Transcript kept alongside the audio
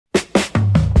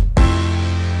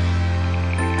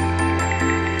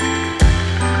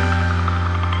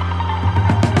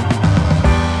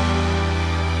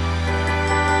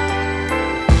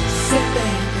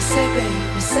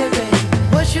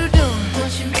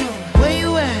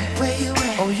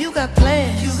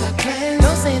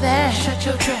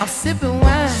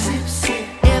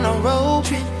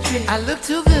I look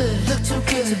too good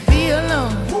to be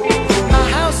alone. My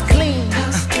house clean,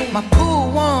 my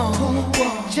pool warm,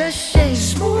 just shake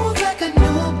smooth like a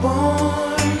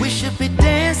newborn. We should be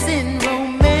dancing,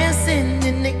 romancing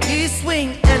in the east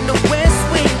wing and the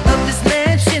west wing of this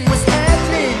mansion. What's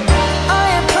happening? I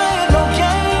ain't playing no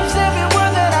games. Every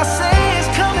word that I say is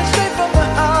coming straight from the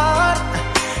heart.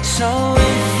 So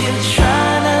if you're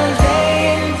trying to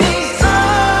lay in these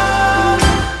arms,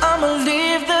 I'ma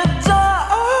leave the door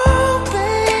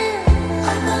open.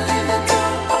 I'ma leave the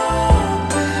door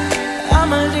open.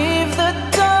 I'ma leave the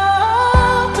door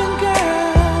open,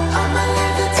 girl. I'ma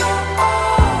leave the door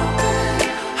open,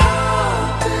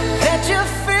 open. Let you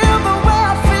feel the way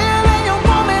I feel, and you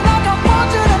want me like I want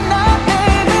you tonight,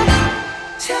 baby.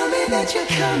 Tell me that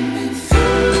you're coming through.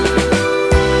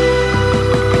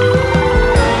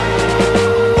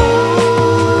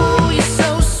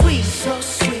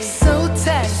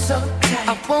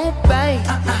 I won't bite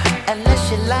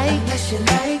unless you like.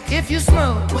 If you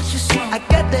smoke, what you